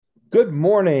Good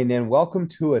morning and welcome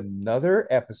to another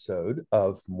episode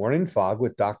of Morning Fog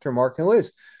with Dr. Mark and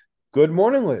Liz. Good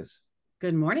morning, Liz.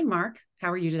 Good morning, Mark.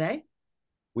 How are you today?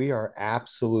 We are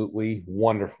absolutely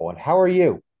wonderful. And how are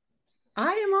you?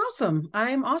 I am awesome. I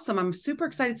am awesome. I'm super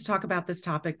excited to talk about this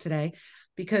topic today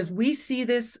because we see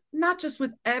this not just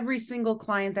with every single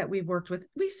client that we've worked with,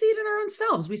 we see it in our own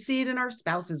selves, we see it in our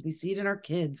spouses, we see it in our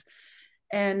kids.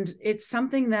 And it's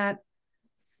something that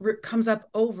comes up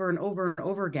over and over and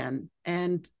over again.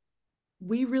 And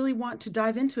we really want to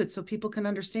dive into it so people can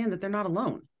understand that they're not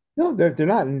alone. No, they're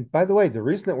not. And by the way, the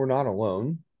reason that we're not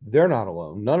alone, they're not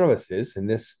alone. None of us is. And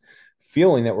this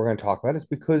feeling that we're going to talk about is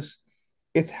because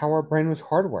it's how our brain was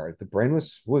hardwired. The brain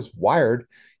was wired.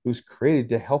 It was created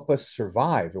to help us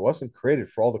survive. It wasn't created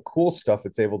for all the cool stuff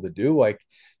it's able to do, like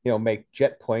make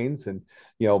jet planes and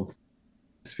you know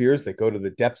spheres that go to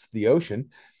the depths of the ocean.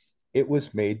 It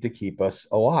was made to keep us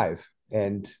alive.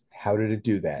 And how did it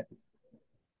do that?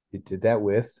 It did that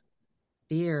with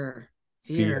Fear,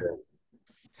 fear. fear.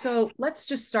 So let's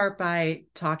just start by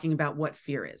talking about what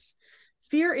fear is.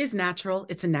 Fear is natural.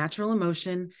 It's a natural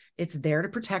emotion. It's there to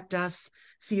protect us.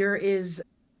 Fear is,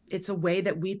 it's a way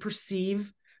that we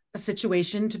perceive a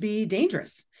situation to be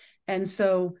dangerous. And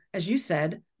so, as you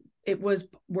said,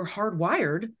 we're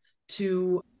hardwired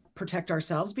to protect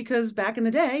ourselves because back in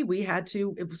the day,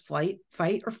 it was fight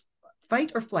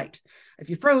or flight. If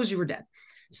you froze, you were dead.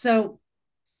 So,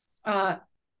 uh,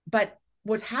 but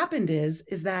what's happened is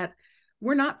that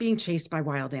we're not being chased by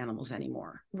wild animals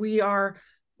anymore. We're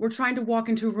trying to walk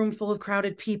into a room full of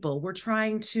crowded people. We're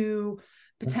trying to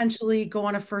potentially go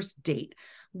on a first date.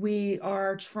 We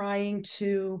are trying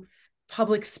to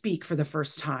public speak for the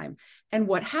first time. And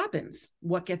what happens?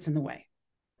 What gets in the way?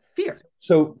 Fear.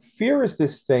 So fear is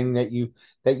this thing that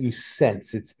you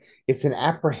sense. It's an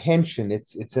apprehension,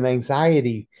 it's an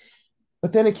anxiety,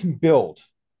 but then it can build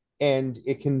and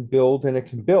it can build and it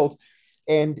can build.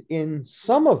 And in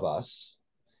some of us,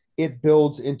 it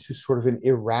builds into sort of an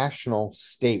irrational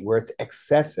state where it's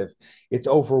excessive, it's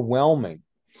overwhelming.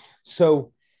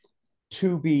 So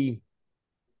to be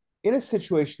in a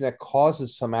situation that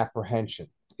causes some apprehension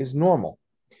is normal.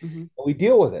 Mhm. We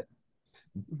deal with it.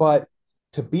 Mhm. But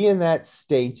to be in that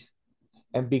state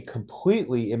and be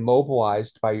completely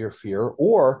immobilized by your fear,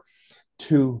 or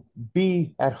to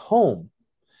be at home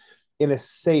in a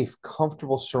safe,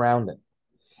 comfortable surrounding,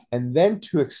 and then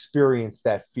to experience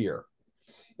that fear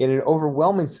in an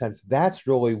overwhelming sense, that's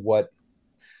really what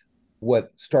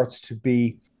starts to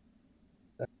be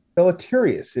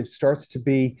deleterious. It starts to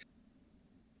be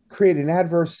create an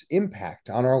adverse impact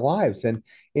on our lives and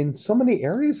in so many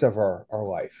areas of our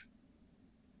life.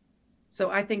 So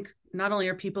I think not only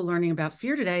are people learning about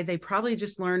fear today, they probably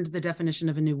just learned the definition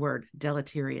of a new word,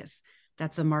 deleterious.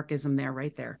 That's a Markism there,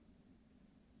 right there.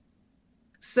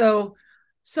 So,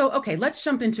 so okay, let's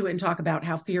jump into it and talk about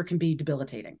how fear can be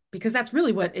debilitating because that's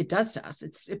really what it does to us.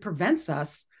 It prevents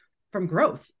us from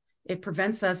growth. It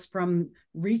prevents us from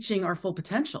reaching our full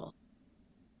potential.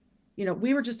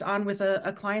 We were just on with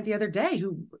a client the other day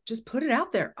who just put it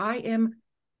out there. I am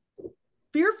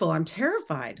fearful. I'm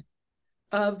terrified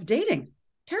of dating.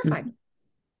 Terrified.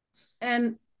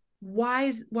 And why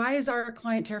is our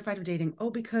client terrified of dating? Oh,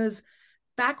 because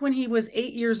back when he was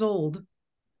 8 years old,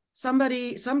 some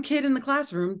kid in the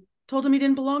classroom told him he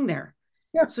didn't belong there.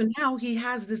 Yeah, So now he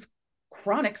has this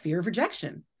chronic fear of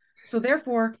rejection. So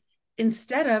therefore,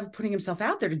 instead of putting himself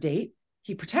out there to date,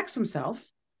 he protects himself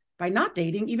by not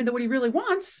dating, even though what he really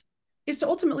wants is to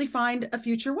ultimately find a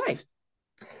future wife.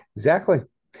 exactly.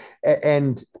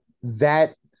 And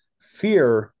that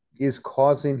fear is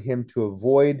causing him to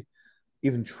avoid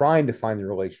even trying to find the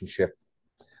relationship,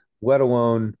 let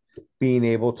alone being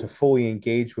able to fully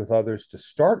engage with others to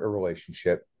start a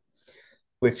relationship,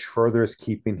 which further is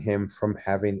keeping him from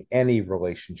having any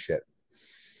relationship.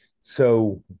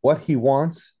 So, what he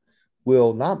wants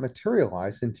will not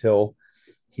materialize until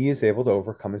he is able to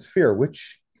overcome his fear,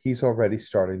 which he's already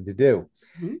starting to do.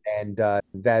 Mhm. And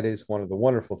that is one of the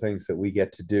wonderful things that we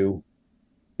get to do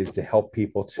is to help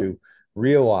people to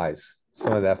realize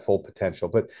some of that full potential.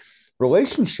 But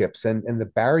relationships and the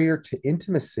barrier to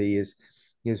intimacy is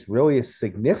really a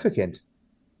significant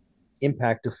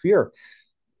impact of fear,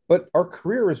 but our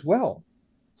career as well.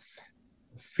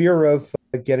 Fear of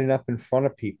getting up in front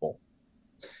of people,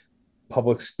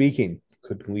 public speaking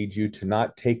could lead you to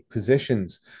not take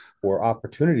positions or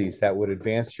opportunities that would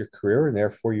advance your career and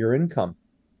therefore your income.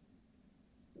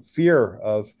 Fear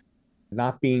of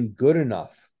not being good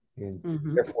enough and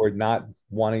Mhm. therefore not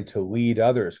wanting to lead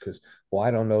others because, well,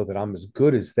 I don't know that I'm as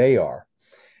good as they are.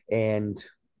 And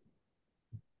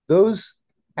those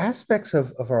aspects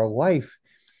of our life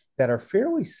that are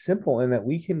fairly simple and that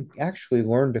we can actually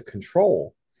learn to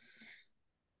control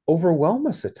overwhelm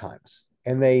us at times,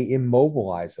 and they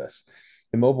immobilize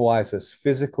us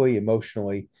physically,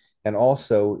 emotionally, and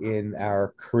also in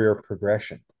our career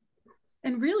progression.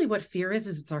 And really what fear is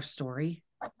it's our story.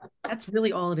 That's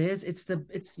really all it is. It's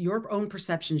your own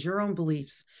perceptions, your own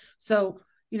beliefs. So,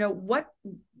 what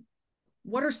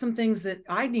are some things that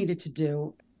I needed to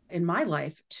do in my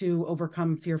life to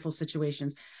overcome fearful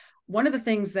situations? One of the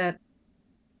things that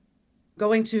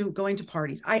going to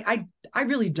parties. I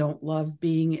really don't love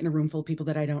being in a room full of people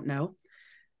that I don't know.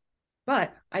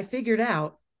 But I figured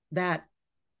out that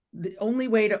the only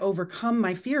way to overcome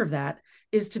my fear of that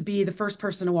is to be the first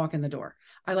person to walk in the door.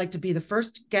 I like to be the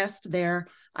first guest there.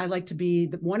 I like to be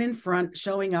the one in front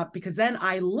showing up because then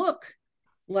I look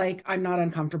like I'm not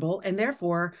uncomfortable. And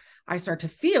therefore, I start to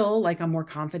feel like I'm more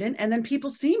confident. And then people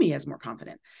see me as more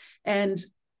confident. And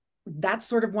that's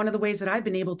sort of one of the ways that I've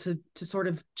been able to sort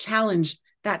of challenge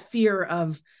that fear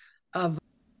of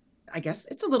I guess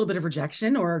it's a little bit of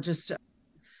rejection or just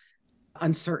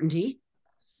uncertainty,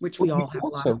 which Well, we all have a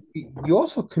lot of. you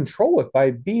also control it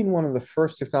by being one of the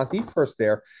first, if not the first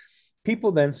there.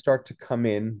 People then start to come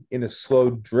in a slow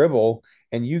dribble,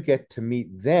 and you get to meet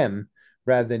them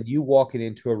rather than you walking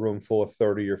into a room full of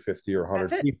 30 or 50 or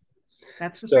That's 100 it. people.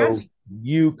 That's the So strategy.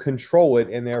 you control it,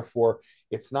 and therefore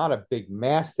it's not a big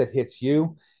mass that hits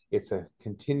you. It's a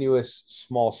continuous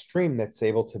small stream that's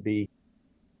able to be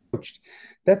approached.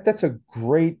 That's a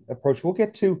great approach. We'll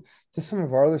get to some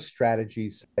of our other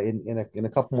strategies in a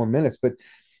couple more minutes, but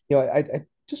I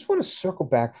just want to circle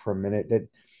back for a minute that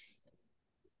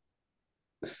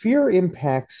fear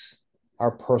impacts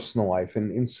our personal life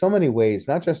and in so many ways,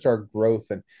 not just our growth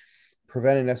and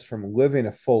preventing us from living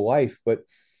a full life, but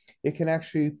it can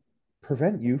actually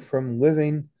prevent you from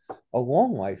living a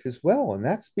long life as well. And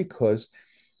that's because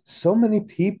so many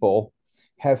people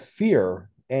have fear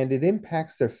and it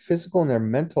impacts their physical and their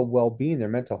mental well being, their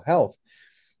mental health,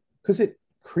 because it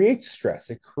creates stress,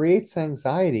 it creates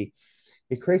anxiety,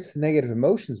 it creates the negative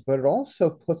emotions, but it also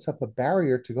puts up a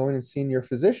barrier to going and seeing your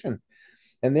physician.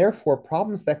 And therefore,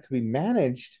 problems that could be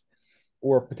managed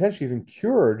or potentially even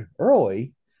cured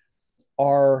early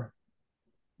are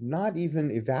not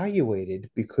even evaluated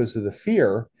because of the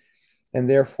fear. And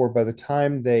therefore, by the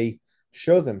time they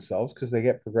show themselves, because they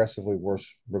get progressively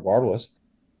worse regardless,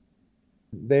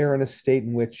 they are in a state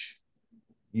in which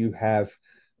you have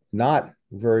not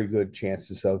very good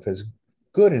chances of as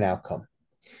good an outcome.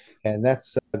 And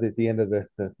that's the end of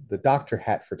the doctor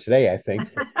hat for today, I think.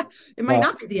 It might Uh,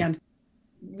 not be the end.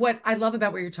 What I love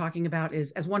about what you're talking about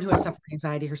is, as one who has suffered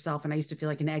anxiety herself, and I used to feel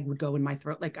like an egg would go in my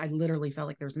throat, like I literally felt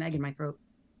like there was an egg in my throat.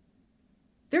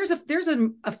 There's a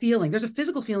feeling, there's a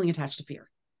physical feeling attached to fear,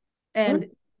 and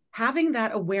having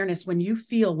that awareness when you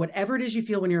feel whatever it is you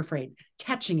feel when you're afraid,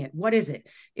 catching it. What is it?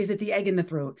 Is it the egg in the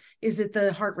throat? Is it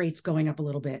the heart rate's going up a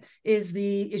little bit? Is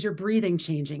your breathing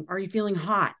changing? Are you feeling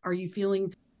hot? Are you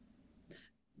feeling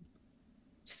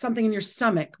something in your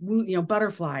stomach?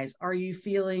 Butterflies? Are you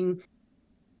feeling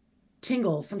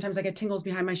tingles? Sometimes I get tingles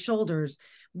behind my shoulders.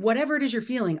 Whatever it is you're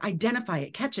feeling, identify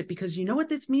it, catch it, because you know what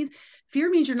this means? Fear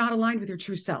means you're not aligned with your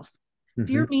true self. mhm.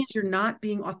 Fear means you're not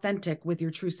being authentic with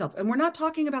your true self. And we're not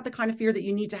talking about the kind of fear that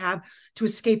you need to have to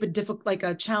escape a difficult, like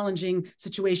a challenging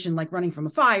situation, like running from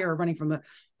a fire or running from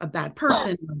a bad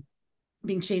person, or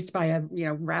being chased by a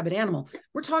rabid animal.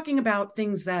 We're talking about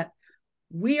things that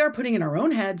we are putting in our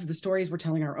own heads, the stories we're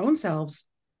telling our own selves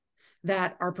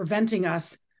that are preventing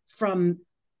us from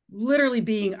literally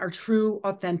being our true,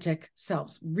 authentic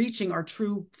selves, reaching our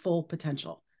true, full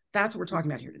potential. That's what we're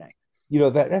talking about here today.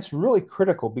 That's really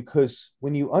critical because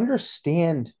when you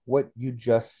understand what you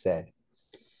just said,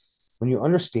 when you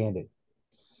understand it,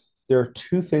 there are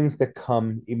two things that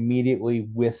come immediately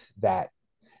with that.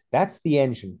 That's the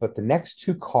engine, but the next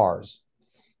two cars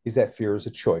is that fear is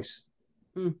a choice.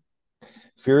 Mm,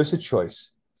 Fear is a choice.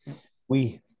 yep.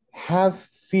 We have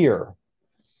fear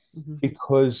Mm-hmm.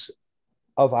 because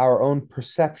of our own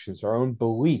perceptions, our own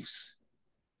beliefs.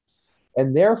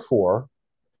 And therefore,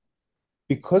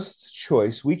 because it's a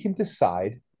choice, we can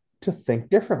decide to think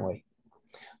differently.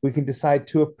 We can decide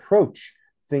to approach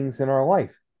things in our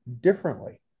life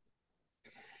differently.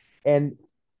 And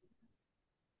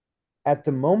at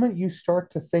the moment you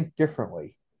start to think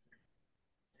differently,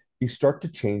 you start to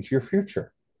change your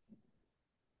future.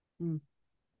 Mm.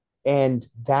 And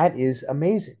that is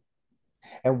amazing.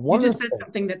 And You one of just the said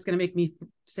something that's going to make me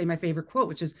say my favorite quote,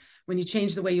 which is when you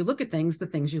change the way you look at things, the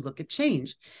things you look at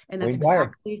change. And that's Wayne Dyer,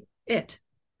 exactly it.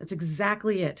 That's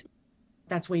exactly it.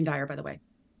 That's Wayne Dyer, by the way.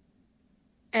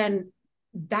 And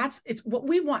it's what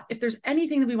we want. If there's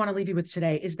anything that we want to leave you with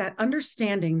today, is that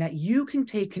understanding that you can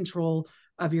take control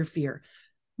of your fear.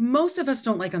 Most of us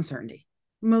don't like uncertainty.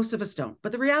 Most of us don't.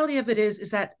 But the reality of it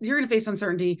is that you're going to face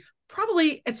uncertainty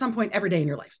probably at some point every day in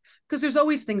your life, because there's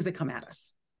always things that come at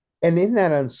us. And in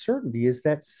that uncertainty is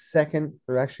that second,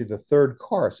 or actually the third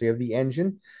car. So you have the engine,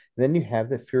 and then you have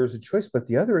that fear is a choice. But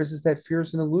the other is that fear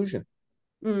is an illusion.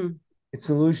 Mm. It's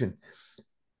an illusion.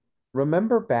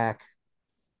 Remember back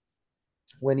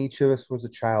when each of us was a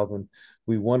child and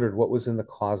we wondered what was in the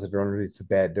closet or underneath the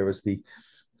bed. There was the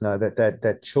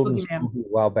that children's Boogeyman. movie a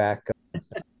while back,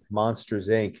 Monsters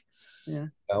Inc. Yeah.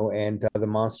 And the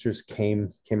monsters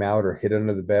came out or hid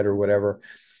under the bed or whatever.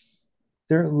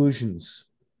 They're illusions,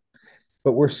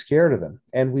 but we're scared of them,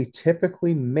 and we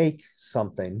typically make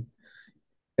something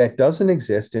that doesn't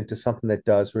exist into something that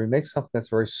does, or we make something that's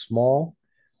very small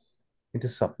into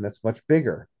something that's much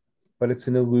bigger, but it's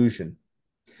an illusion.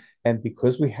 And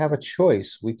because we have a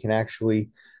choice, we can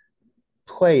actually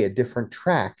play a different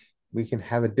track. We can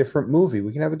have a different movie.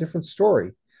 We can have a different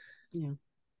story Yeah.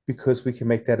 because we can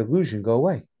make that illusion go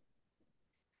away.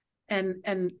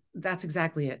 And that's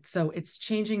exactly it. So it's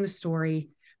changing the story,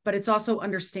 but it's also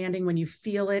understanding when you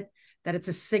feel it, that it's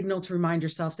a signal to remind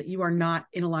yourself that you are not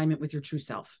in alignment with your true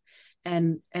self.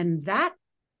 And that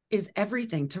is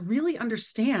everything, to really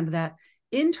understand that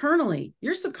internally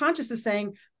your subconscious is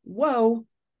saying, whoa,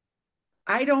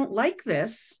 I don't like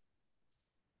this.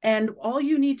 And all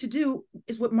you need to do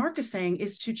is what Mark is saying,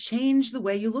 is to change the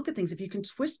way you look at things. If you can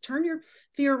turn your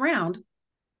fear around,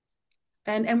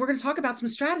 and we're going to talk about some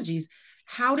strategies,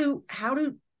 how to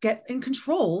get in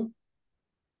control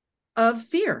of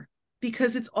fear,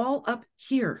 because it's all up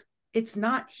here. It's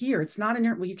not here. It's not in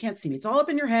your, well, you can't see me. It's all up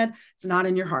in your head. It's not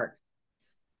in your heart.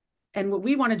 And what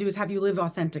we want to do is have you live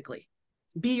authentically,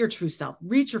 be your true self,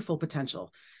 reach your full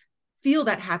potential, feel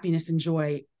that happiness and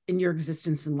joy in your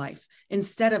existence in life,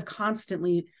 instead of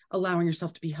constantly allowing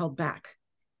yourself to be held back.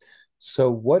 So,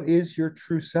 what is your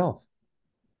true self?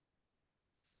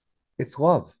 It's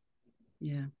love.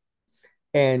 Yeah.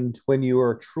 And when you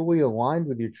are truly aligned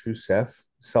with your true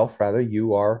self rather,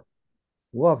 you are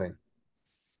loving.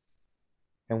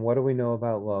 And what do we know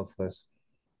about love, Liz?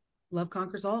 Love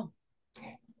conquers all.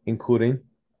 Including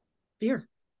Fear.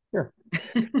 fear.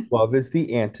 That's Love is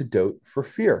the antidote for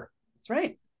fear.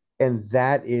 right. And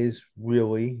that is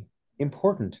really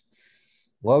important.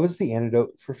 Love is the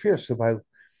antidote for fear. So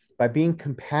by being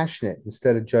compassionate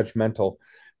instead of judgmental,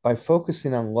 by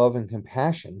focusing on love and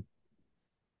compassion,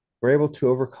 we're able to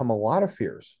overcome a lot of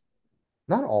fears.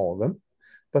 Not all of them,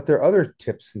 but there are other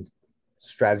tips and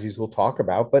strategies we'll talk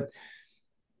about. But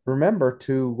remember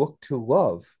to look to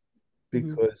love,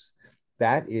 Mm-hmm. because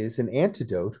that is an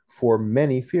antidote for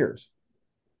many fears.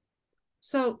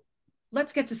 So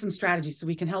let's get to some strategies so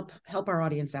we can help our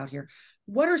audience out here.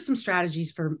 What are some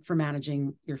strategies for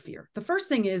managing your fear? The first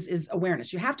thing is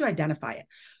awareness. You have to identify it.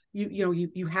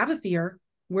 You have a fear.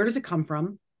 Where does it come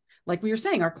from? Like we were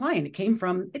saying, our client,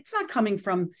 it's not coming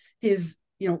from his,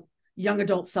 young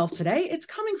adult self today. It's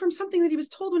coming from something that he was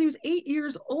told when he was 8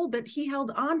 years old that he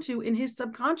held on to in his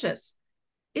subconscious.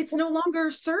 It's no longer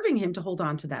serving him to hold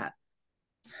on to that.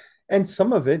 And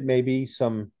some of it may be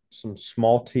some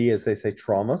small t, as they say,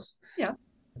 traumas, Yeah.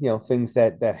 things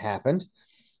that happened.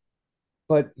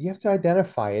 But you have to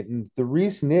identify it. And the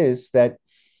reason is that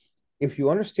if you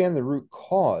understand the root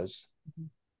cause,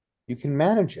 you can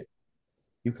manage it.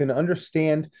 You can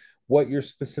understand what your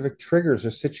specific triggers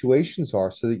or situations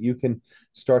are so that you can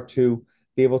start to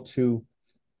be able to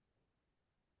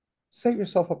set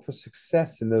yourself up for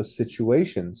success in those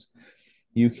situations.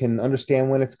 You can understand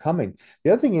when it's coming.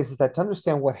 The other thing is that to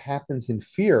understand what happens in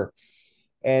fear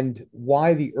and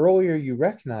why, the earlier you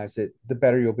recognize it, the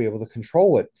better you'll be able to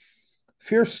control it.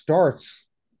 Fear starts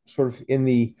sort of in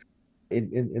the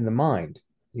mind.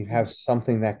 You have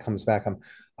something that comes back.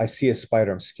 I see a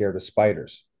spider. I'm scared of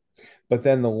spiders. But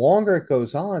then the longer it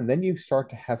goes on, then you start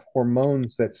to have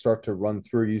hormones that start to run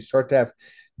through. You start to have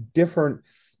different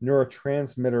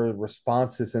neurotransmitter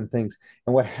responses and things.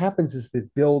 And what happens is that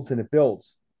it builds and it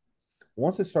builds.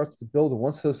 Once it starts to build, and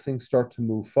once those things start to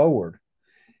move forward,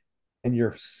 and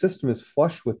your system is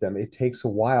flush with them, it takes a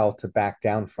while to back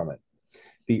down from it.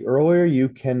 The earlier you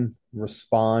can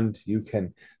respond, you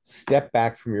can step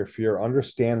back from your fear,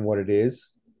 understand what it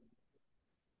is,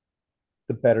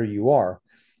 the better you are.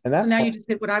 And So that's now why, you just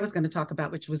did what I was going to talk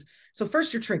about, which was, so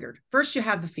first you're triggered. First you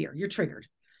have the fear, you're triggered,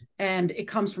 and it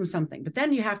comes from something. But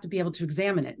then you have to be able to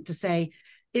examine it to say,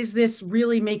 is this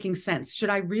really making sense?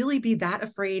 Should I really be that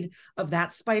afraid of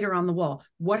that spider on the wall?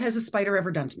 What has a spider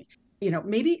ever done to me?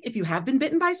 Maybe if you have been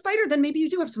bitten by a spider, then maybe you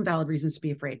do have some valid reasons to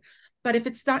be afraid. But if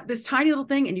it's not this tiny little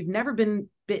thing and you've never been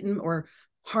bitten or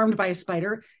harmed by a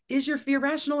spider, is your fear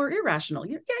rational or irrational?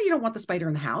 Yeah, you don't want the spider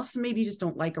in the house. Maybe you just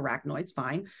don't like arachnoids,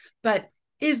 fine. But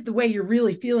is the way you're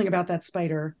really feeling about that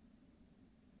spider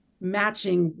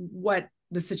matching what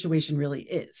the situation really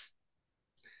is?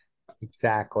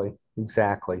 Exactly.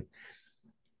 Exactly.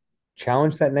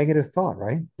 Challenge that negative thought,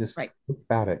 right? Just Right. think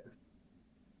about it.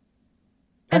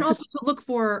 And Practice. also to look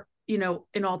for,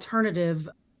 an alternative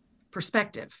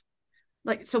perspective.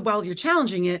 Like, so while you're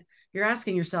challenging it, you're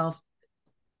asking yourself,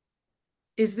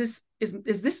 is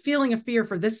this feeling of fear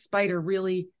for this spider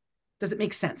really, does it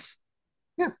make sense?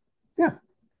 Yeah. Yeah.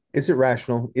 Is it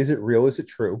rational? Is it real? Is it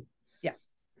true? Yeah.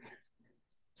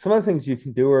 Some of the things you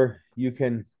can do are you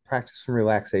can practice some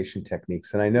relaxation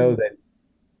techniques. And I know Mm-hmm. that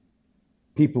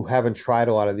people who haven't tried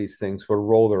a lot of these things will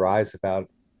roll their eyes about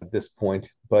at this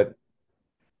point, but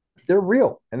they're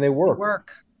real and they They work.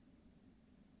 work.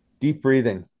 Deep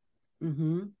breathing.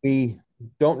 Mm-hmm. We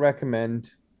don't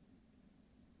recommend,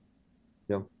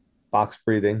 you know, box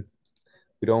breathing.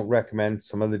 We don't recommend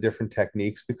some of the different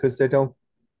techniques because they don't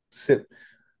sit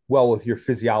well with your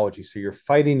physiology. So you're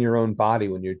fighting your own body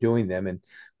when you're doing them. And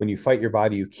when you fight your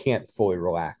body, you can't fully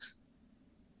relax.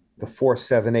 The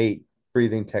 4-7-8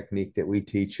 breathing technique that we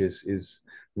teach is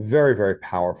very, very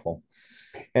powerful.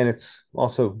 And it's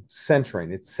also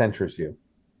centering, it centers you.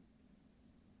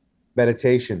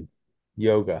 Meditation,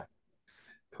 yoga,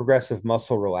 progressive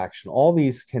muscle relaxation, all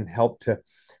these can help to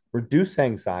reduce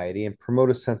anxiety and promote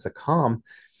a sense of calm.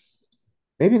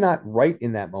 Maybe not right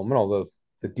in that moment, although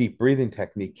the deep breathing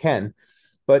technique can,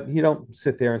 but you don't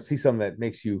sit there and see something that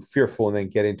makes you fearful and then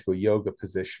get into a yoga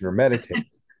position or meditate.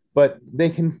 But they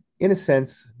can, in a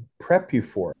sense, prep you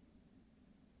for it.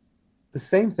 The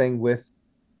same thing with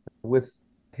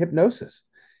hypnosis.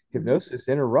 Mm-hmm. Hypnosis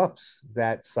interrupts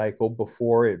that cycle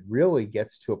before it really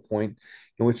gets to a point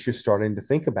in which you're starting to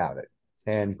think about it.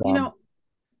 And You know,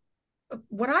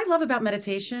 what I love about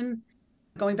meditation,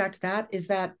 going back to that, is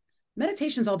that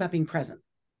meditation is all about being present.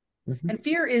 mhm, And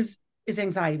fear is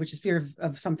anxiety, which is fear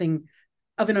of something,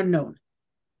 of an unknown.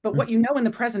 But mhm, what you know in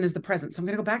the present is the present. So I'm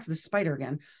going to go back to the spider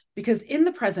again, because in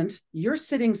the present, you're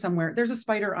sitting somewhere, there's a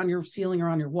spider on your ceiling or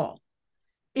on your wall.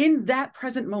 In that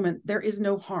present moment, there is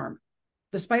no harm.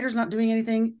 The spider's not doing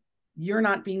anything. You're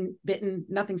not being bitten.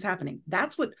 Nothing's happening.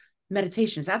 That's what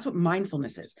meditation is. That's what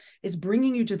mindfulness is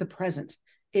bringing you to the present.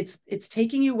 It's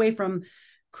taking you away from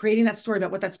creating that story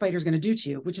about what that spider is going to do to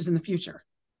you, which is in the future.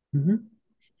 mhm.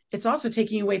 It's also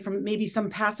taking you away from maybe some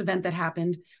past event that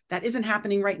happened that isn't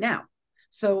happening right now.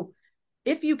 So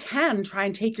if you can try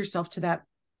and take yourself to that,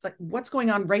 like, what's going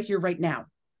on right here, right now?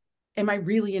 Am I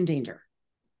really in danger?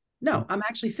 No, I'm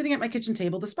actually sitting at my kitchen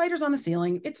table. The spider's on the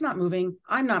ceiling. It's not moving.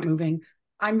 I'm not moving.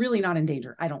 I'm really not in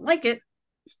danger. I don't like it,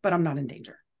 but I'm not in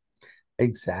danger.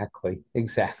 Exactly,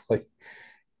 exactly.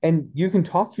 And you can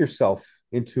talk yourself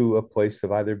into a place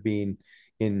of either being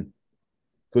in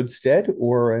good stead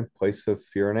or a place of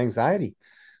fear and anxiety.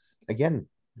 Again,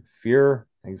 fear,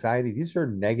 anxiety, these are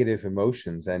negative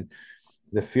emotions, and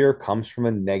the fear comes from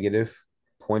a negative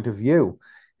point of view.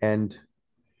 And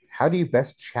how do you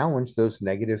best challenge those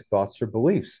negative thoughts or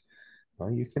beliefs?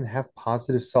 Well, you can have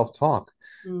positive self talk.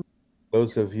 Mm.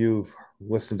 Those of you who've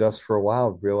listened to us for a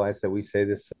while realize that we say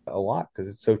this a lot because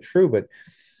it's so true, but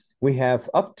we have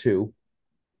up to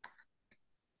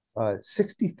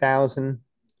 60,000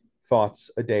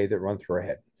 thoughts a day that run through our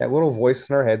head. That little voice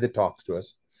in our head that talks to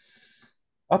us,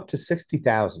 up to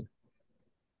 60,000.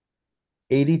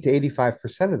 80 to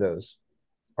 85% of those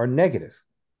are negative,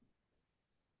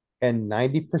 and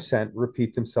 90%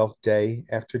 repeat themselves day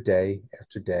after day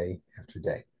after day after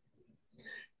day.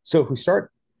 So if we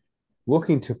start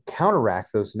looking to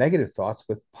counteract those negative thoughts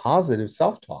with positive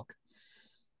self talk,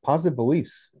 positive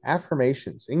beliefs,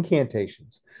 affirmations,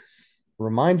 incantations,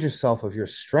 remind yourself of your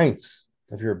strengths,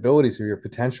 of your abilities, of your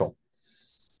potential.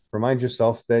 Remind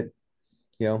yourself that,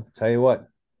 tell you what,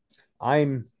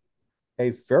 I'm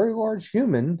a very large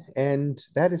human, and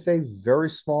that is a very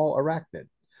small arachnid.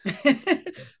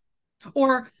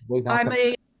 Or Really not I'm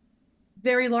going a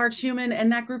very large human,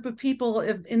 and that group of people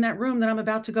in that room that I'm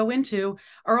about to go into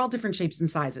are all different shapes and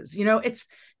sizes. It's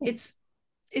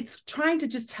it's trying to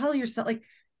just tell yourself, like,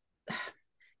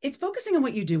 it's focusing on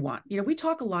what you do want. We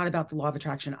talk a lot about the law of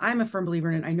attraction. I'm a firm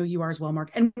believer in it. I know you are as well,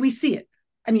 Mark. And we see it.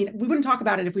 I mean, we wouldn't talk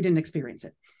about it if we didn't experience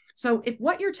it. So if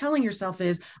what you're telling yourself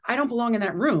is, I don't belong in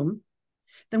that room,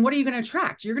 then what are you going to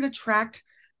attract? You're going to attract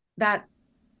that.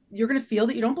 You're going to feel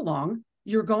that you don't belong.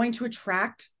 You're going to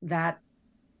attract that.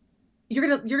 You're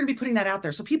going to be putting that out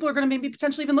there. So people are going to maybe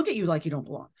potentially even look at you like you don't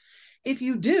belong. If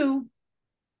you do,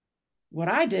 what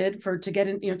I did for to get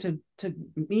in, to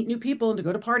meet new people and to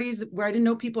go to parties where I didn't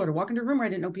know people or to walk into a room where I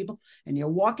didn't know people, and you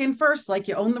walk in first like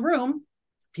you own the room,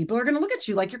 people are going to look at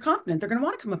you like you're confident. They're going to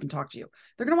want to come up and talk to you.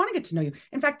 They're going to want to get to know you.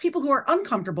 In fact, people who are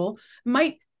uncomfortable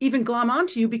might even glom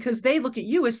onto you because they look at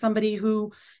you as somebody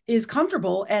who is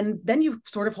comfortable, and then you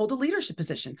sort of hold a leadership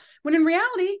position. When in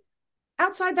reality,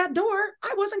 outside that door,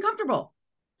 I wasn't comfortable,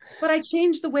 but I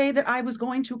changed the way that I was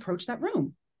going to approach that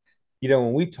room.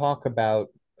 When we talk about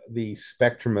the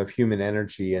spectrum of human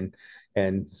energy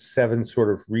and seven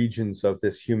sort of regions of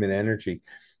this human energy,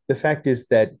 the fact is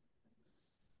that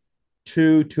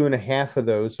two and a half of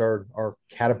those are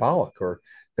catabolic, or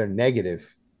they're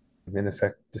negative, in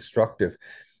effect destructive.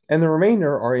 And the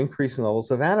remainder are increasing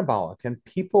levels of anabolic. And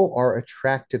people are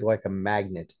attracted like a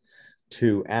magnet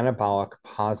to anabolic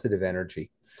positive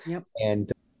energy. Yep.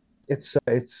 And it's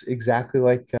exactly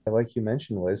like you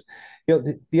mentioned, Liz.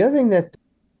 The other thing that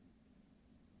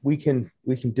we can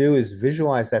do is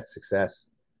visualize that success.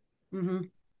 Mm-hmm.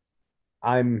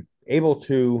 I'm able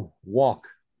to walk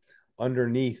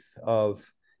underneath of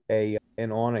a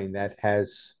an awning that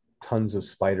has tons of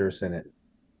spiders in it,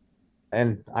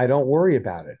 and I don't worry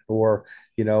about it. Or,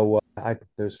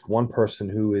 there's one person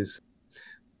who is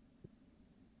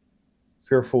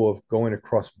fearful of going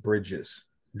across bridges,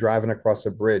 driving across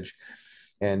a bridge,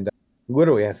 and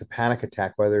literally has a panic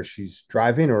attack, whether she's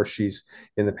driving or she's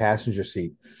in the passenger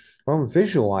seat. Well, I'm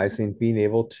visualizing being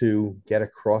able to get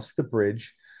across the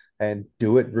bridge and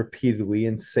do it repeatedly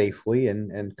and safely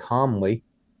and calmly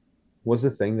was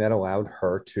the thing that allowed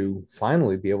her to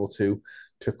finally be able to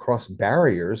cross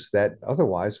barriers that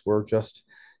otherwise were just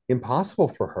impossible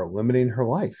for her, limiting her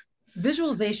life.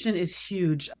 Visualization is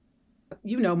huge.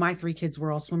 My three kids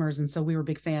were all swimmers, and so we were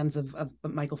big fans of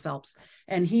Michael Phelps.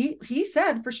 And he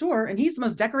said for sure, and he's the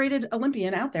most decorated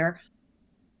Olympian out there.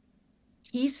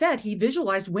 He said he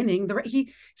visualized winning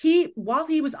he while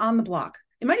he was on the block.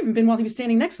 It might have even been while he was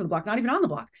standing next to the block, not even on the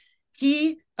block.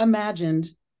 He imagined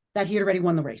that he had already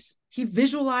won the race. He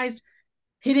visualized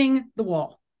hitting the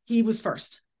wall. He was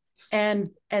first.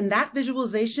 And that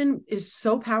visualization is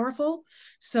so powerful.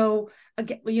 So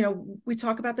again, we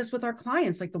talk about this with our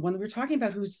clients, like the one that we are talking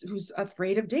about who's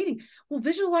afraid of dating. Well,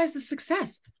 visualize the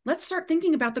success. Let's start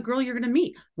thinking about the girl you're going to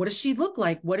meet. What does she look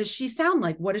like? What does she sound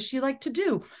like? What does she like to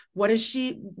do? What do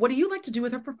you like to do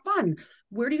with her for fun?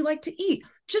 Where do you like to eat?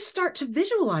 Just start to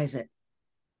visualize it.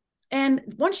 And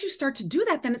once you start to do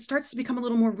that, then it starts to become a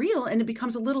little more real and it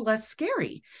becomes a little less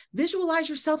scary. Visualize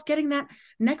yourself getting that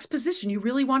next position. You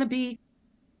want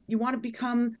to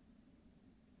become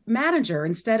manager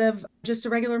instead of just a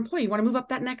regular employee. You want to move up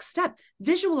that next step.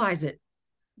 Visualize it.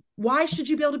 Why should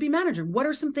you be able to be manager? What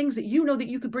are some things that you know that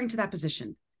you could bring to that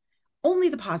position? Only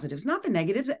the positives, not the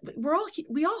negatives.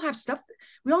 We all have stuff.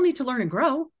 We all need to learn and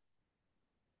grow.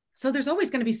 So there's always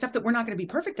going to be stuff that we're not going to be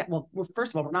perfect at. Well,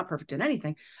 first of all, we're not perfect in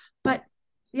anything, but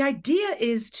the idea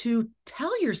is to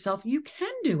tell yourself you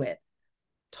can do it.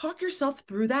 Talk yourself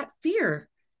through that fear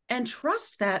and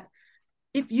trust that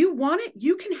if you want it,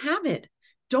 you can have it.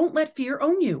 Don't let fear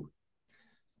own you.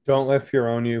 Don't let fear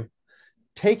own you.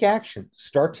 Take action.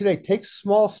 Start today. Take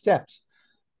small steps.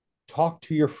 Talk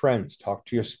to your friends, talk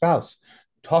to your spouse,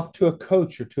 talk to a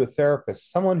coach or to a therapist,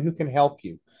 someone who can help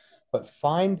you. But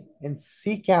find and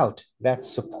seek out that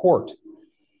support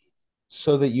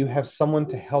so that you have someone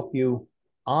to help you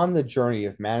on the journey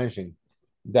of managing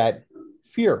that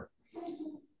fear.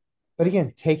 But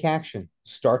again, take action.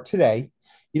 Start today.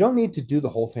 You don't need to do the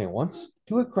whole thing at once.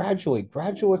 Do it gradually,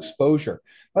 gradual exposure.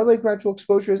 By the way, gradual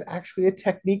exposure is actually a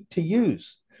technique to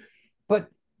use. But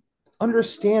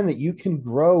understand that you can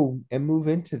grow and move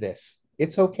into this.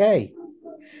 It's okay.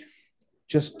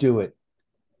 Just do it.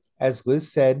 As Liz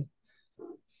said,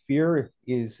 fear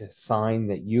is a sign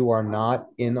that you are not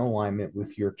in alignment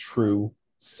with your true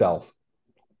self.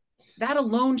 That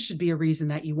alone should be a reason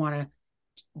that you want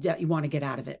to get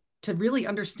out of it, to really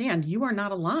understand you are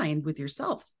not aligned with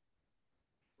yourself.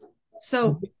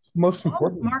 So Most all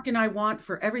important. Mark and I want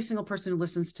for every single person who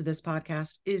listens to this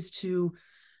podcast is to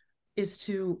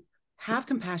have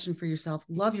compassion for yourself,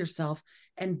 love yourself,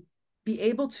 and be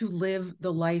able to live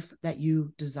the life that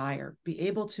you desire, be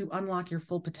able to unlock your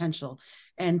full potential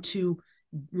and to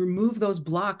remove those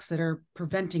blocks that are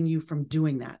preventing you from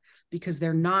doing that, because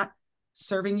they're not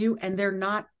serving you and they're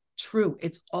not true.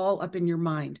 It's all up in your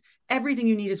mind. Everything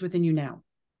you need is within you now.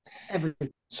 Everything.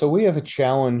 So, we have a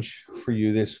challenge for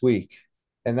you this week,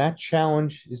 and that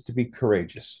challenge is to be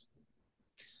courageous.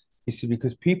 You see,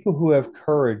 because people who have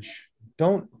courage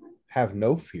don't have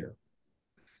no fear,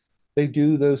 they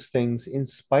do those things in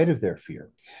spite of their fear.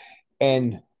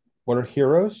 And what are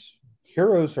heroes?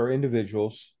 Heroes are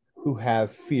individuals who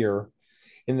have fear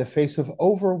in the face of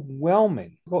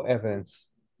overwhelming evidence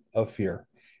of fear,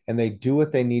 and they do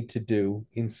what they need to do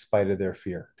in spite of their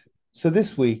fear. So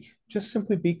this week, just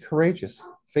simply be courageous,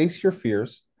 face your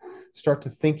fears, start to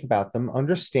think about them,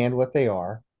 understand what they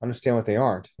are, understand what they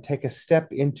aren't, take a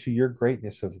step into your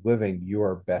greatness of living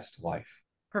your best life.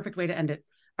 Perfect way to end it.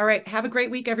 All right. Have a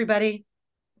great week, everybody.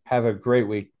 Have a great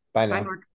week. Bye Bye, now. Mark.